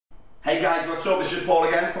Hey guys, what's up? This is Paul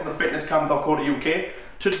again from thefitnesscamp.co.uk.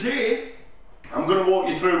 Today, I'm going to walk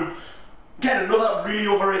you through, again, another really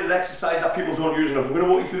overrated exercise that people don't use enough. I'm going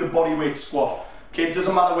to walk you through the body weight squat. Okay, it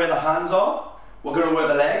doesn't matter where the hands are, we're going to work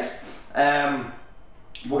the legs.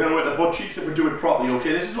 We're going to work the butt cheeks if we do it properly,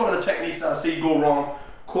 okay? This is one of the techniques that I see go wrong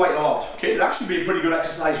quite a lot, okay? It'd actually be a pretty good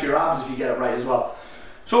exercise for your abs if you get it right as well.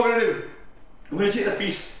 So what we're going to do, we're going to take the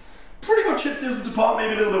feet pretty much hip distance apart,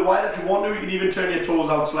 maybe a little bit wider. If you want to, you can even turn your toes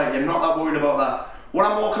out slightly. I'm not that worried about that. What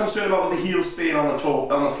I'm more concerned about is the heels staying on the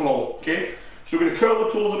floor, okay? So we're going to curl the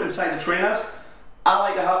toes up inside the trainers. I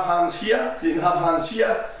like to have hands here, so you can have hands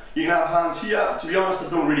here, you can have hands here. To be honest, I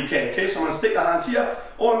don't really care, okay? So I'm going to stick the hands here.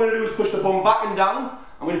 All I'm going to do is push the bum back and down.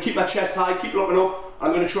 I'm going to keep my chest high, keep looking up.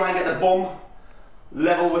 I'm going to try and get the bum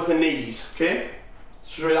level with the knees, okay?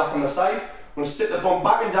 Show you that from the side. I'm going to sit the bum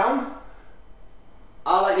back and down.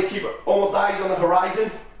 I like to keep almost eyes on the horizon.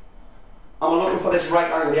 And we're looking for this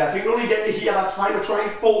right angle here. If you can only get to here, that's fine, but try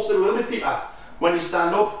and force it a little bit deeper when you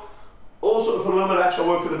stand up. Also to put a little bit of extra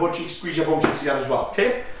work through the butt cheeks, squeeze your bum cheeks together as well,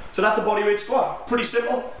 okay? So that's a bodyweight squat, pretty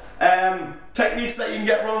simple. Techniques that you can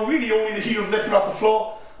get wrong, really only the heels lifting off the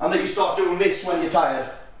floor, and then you start doing this when you're tired.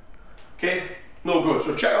 Okay, no good.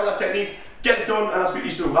 So check out that technique, get it done, and I'll speak to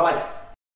you soon. Bye bye.